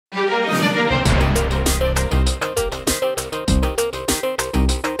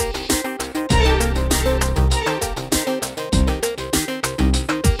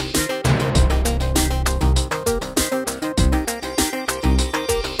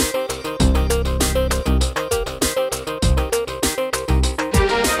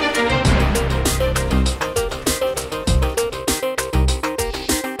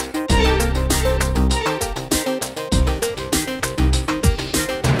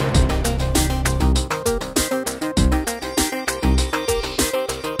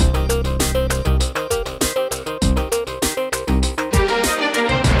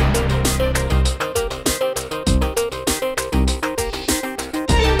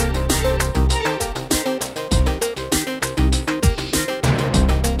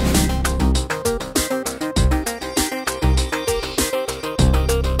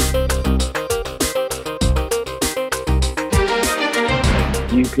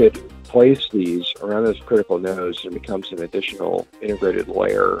could place these around those critical nodes and it becomes an additional integrated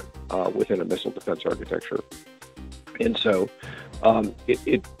layer within a missile defense architecture. And so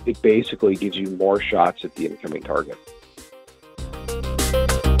it basically gives you more shots at the incoming target.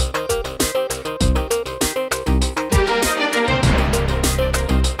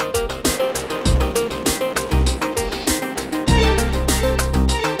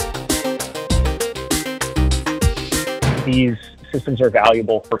 These systems are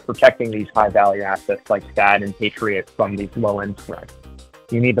valuable for protecting these high-value assets like SCAD and Patriot from these low-end threats.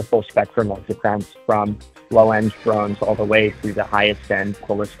 You need the full spectrum of defense, from low-end drones all the way through the highest-end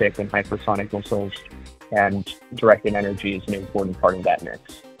ballistic and hypersonic missiles, and directed energy is an important part of that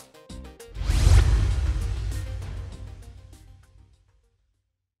mix.